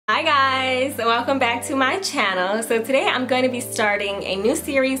guys, welcome back to my channel. So today I'm going to be starting a new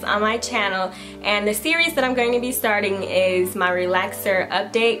series on my channel, and the series that I'm going to be starting is my relaxer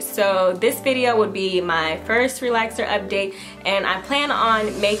update. So this video would be my first relaxer update, and I plan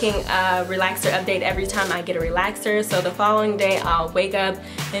on making a relaxer update every time I get a relaxer. So the following day I'll wake up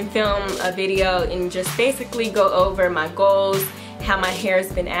and film a video and just basically go over my goals, how my hair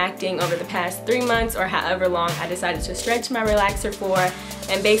has been acting over the past 3 months or however long I decided to stretch my relaxer for,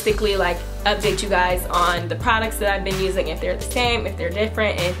 and basically like update you guys on the products that I've been using, if they're the same, if they're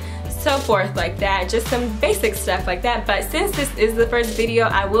different, and so forth like that. Just some basic stuff like that. But since this is the first video,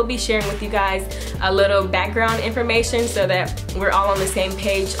 I will be sharing with you guys a little background information so that we're all on the same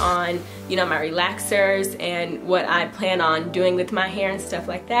page on, you know, my relaxers and what I plan on doing with my hair and stuff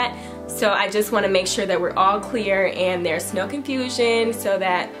like that. So I just want to make sure that we're all clear and there's no confusion, so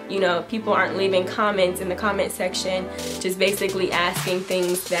that, you know, people aren't leaving comments in the comment section just basically asking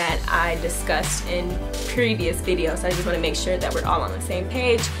things that I discussed in previous videos. I just want to make sure that we're all on the same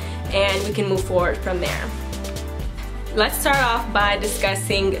page and we can move forward from there. Let's start off by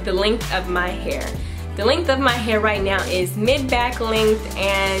discussing the length of my hair. The length of my hair right now is mid-back length,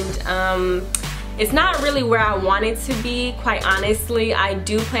 and it's not really where I want it to be, quite honestly. I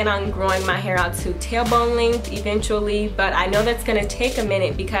do plan on growing my hair out to tailbone length eventually, but I know that's gonna take a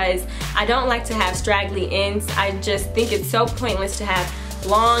minute because I don't like to have straggly ends. I just think it's so pointless to have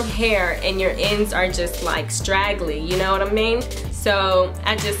long hair and your ends are just like straggly, you know what I mean? So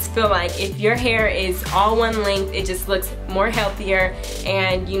I just feel like if your hair is all one length, it just looks more healthier,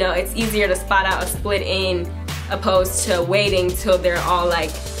 and you know, it's easier to spot out a split end opposed to waiting till they're all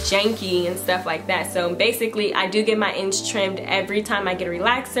like janky and stuff like that. So basically I do get my ends trimmed every time I get a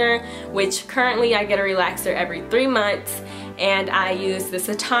relaxer, which currently I get a relaxer every 3 months, and I use the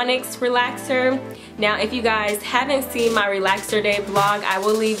Satonics relaxer. Now if you guys haven't seen my relaxer day vlog, I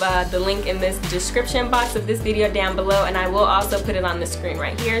will leave the link in this description box of this video down below, and I will also put it on the screen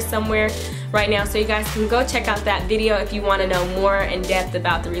right here somewhere right now, so you guys can go check out that video if you want to know more in depth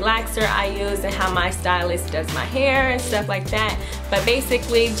about the relaxer I use and how my stylist does my hair and stuff like that. But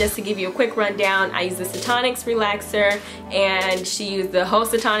basically, just to give you a quick rundown, I use the Satonics relaxer, and she used the whole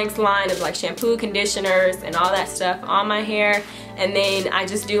Satonics line of like shampoo, conditioners, and all that stuff on my hair. And then I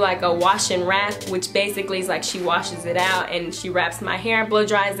just do like a wash and wrap, which basically is like she washes it out and she wraps my hair, blow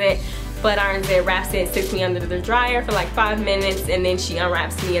dries it, flat irons it, wraps it, sits me under the dryer for like 5 minutes, and then she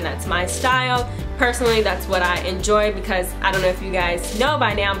unwraps me, and that's my style. Personally, that's what I enjoy because I don't know if you guys know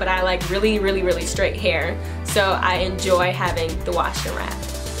by now, but I like really straight hair, so I enjoy having the wash and wrap.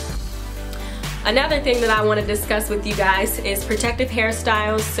 Another thing that I want to discuss with you guys is protective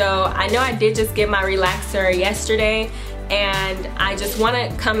hairstyles. So I know I did just get my relaxer yesterday, and I just want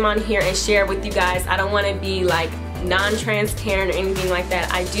to come on here and share with you guys. I don't want to be like non-transparent or anything like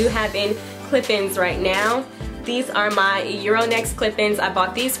that. I do have in clip-ins right now. These are my Euronext clip-ins. I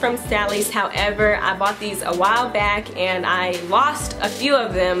bought these from Sally's. However, I bought these a while back and I lost a few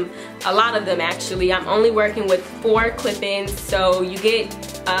of them, a lot of them actually. I'm only working with 4 clip-ins, so you get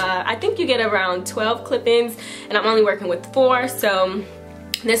I think you get around 12 clip-ins, and I'm only working with 4, so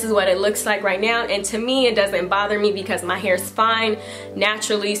this is what it looks like right now. And to me, it doesn't bother me because my hair's fine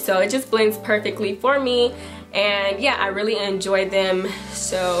naturally, so it just blends perfectly for me. And yeah, I really enjoy them,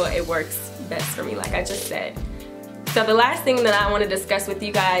 so it works best for me, like I just said. So the last thing that I want to discuss with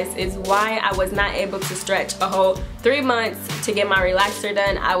you guys is why I was not able to stretch a whole 3 months to get my relaxer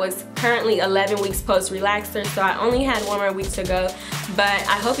done. I was currently 11 weeks post relaxer, so I only had 1 more week to go. But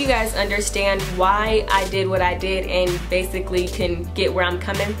I hope you guys understand why I did what I did and basically can get where I'm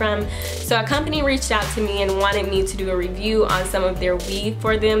coming from. So a company reached out to me and wanted me to do a review on some of their weave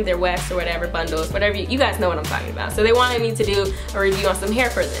for them, their wax or whatever, bundles, whatever, you guys know what I'm talking about. So they wanted me to do a review on some hair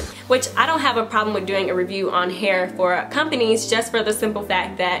for them, which I don't have a problem with doing a review on hair for companies, just for the simple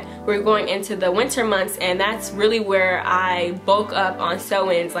fact that we're going into the winter months, and that's really where I bulk up on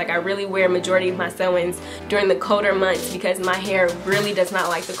sew-ins. Like I really wear majority of my sew-ins during the colder months because my hair really does not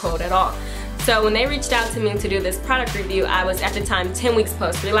like the cold at all. So when they reached out to me to do this product review, I was at the time 10 weeks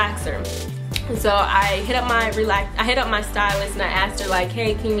post relaxer. So I hit up my stylist and I asked her like,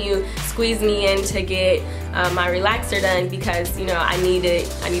 hey, can you squeeze me in to get my relaxer done, because you know I need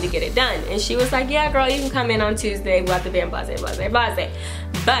to get it done. And she was like, yeah girl, you can come in on Tuesday, blah blah blah blah blah.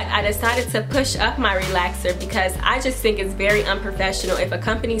 But I decided to push up my relaxer because I just think it's very unprofessional if a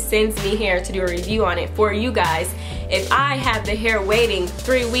company sends me hair to do a review on it for you guys, if I have the hair waiting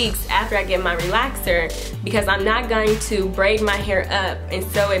 3 weeks after I get my relaxer, because I'm not going to braid my hair up and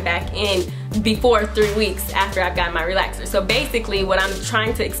sew it back in before 3 weeks after I've got my relaxer. So basically what I'm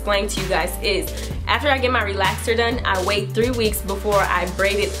trying to explain to you guys is, after I get my relaxer done, I wait 3 weeks before I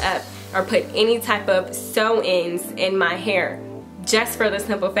braid it up or put any type of sew-ins in my hair, just for the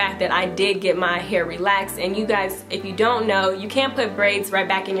simple fact that I did get my hair relaxed. And you guys, if you don't know, you can't put braids right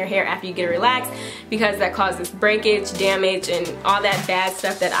back in your hair after you get it relaxed, because that causes breakage, damage, and all that bad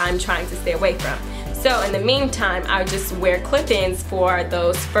stuff that I'm trying to stay away from. So in the meantime, I would just wear clip-ins for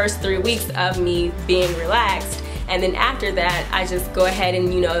those first 3 weeks of me being relaxed. And then after that, I just go ahead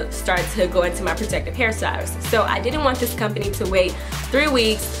and, you know, start to go into my protective hairstyles. So I didn't want this company to wait 3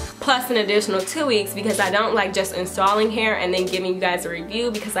 weeks plus an additional 2 weeks, because I don't like just installing hair and then giving you guys a review,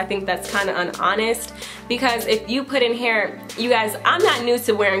 because I think that's kind of unhonest. Because if you put in hair, you guys, I'm not new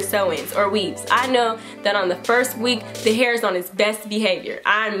to wearing sew-ins or weaves. I know that on the first week, the hair is on its best behavior.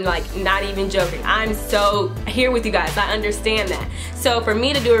 I'm like not even joking. I'm so here with you guys. I understand that. So for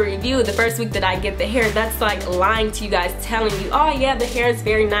me to do a review the first week that I get the hair, that's like lying to you guys, telling you, oh yeah, the hair is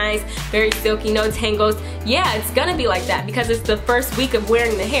very nice, very silky, no tangles. Yeah, it's gonna be like that because it's the first week of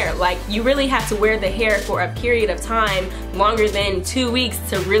wearing the hair. Like, you really have to wear the hair for a period of time longer than 2 weeks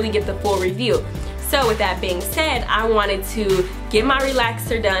to really get the full review. So with that being said, I wanted to get my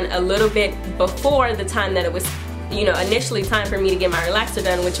relaxer done a little bit before the time that it was, you know, initially time for me to get my relaxer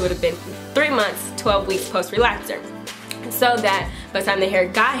done, which would have been 3 months, 12 weeks post relaxer. So that by the time the hair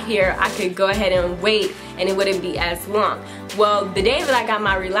got here, I could go ahead and wait and it wouldn't be as long. Well, the day that I got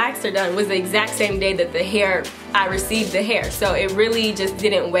my relaxer done was the exact same day that I received the hair. So it really just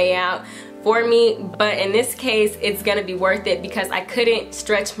didn't weigh out for me. But in this case, it's gonna be worth it, because I couldn't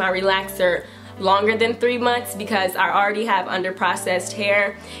stretch my relaxer longer than 3 months because I already have under-processed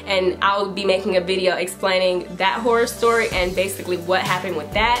hair, and I'll be making a video explaining that horror story and basically what happened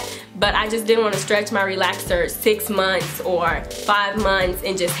with that. But I just didn't want to stretch my relaxer 6 months or 5 months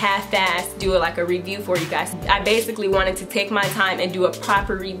and just half-ass do it like a review for you guys. I basically wanted to take my time and do a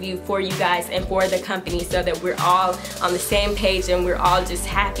proper review for you guys and for the company, so that we're all on the same page and we're all just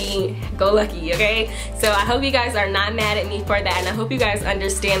happy go lucky, okay? So I hope you guys are not mad at me for that, and I hope you guys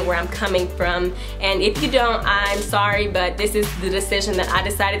understand where I'm coming from. And if you don't, I'm sorry, but this is the decision that I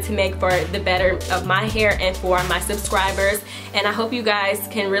decided to make for the better of my hair and for my subscribers. And I hope you guys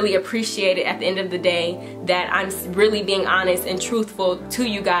can really appreciate it at the end of the day, that I'm really being honest and truthful to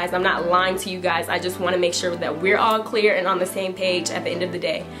you guys. I'm not lying to you guys. I just want to make sure that we're all clear and on the same page at the end of the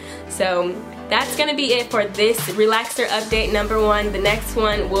day. So that's gonna be it for this relaxer update number 1. The next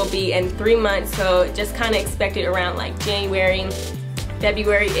one will be in 3 months, so just kind of expect it around like January,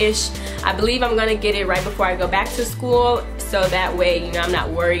 February-ish. I believe I'm gonna get it right before I go back to school, so that way, you know, I'm not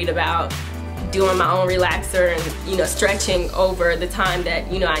worried about doing my own relaxer and, you know, stretching over the time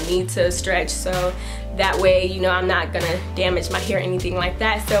that, you know, I need to stretch. So that way, you know, I'm not gonna damage my hair or anything like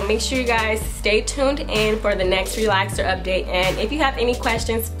that. So make sure you guys stay tuned in for the next relaxer update. And if you have any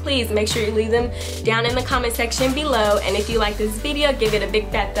questions, please make sure you leave them down in the comment section below. And if you like this video, give it a big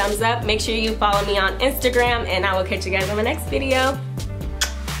fat thumbs up. Make sure you follow me on Instagram, and I will catch you guys on the next video.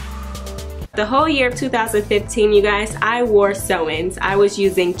 The whole year of 2015, you guys, I wore sew-ins. I was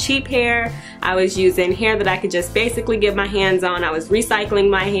using cheap hair. I was using hair that I could just basically get my hands on. I was recycling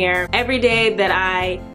my hair. Every day that I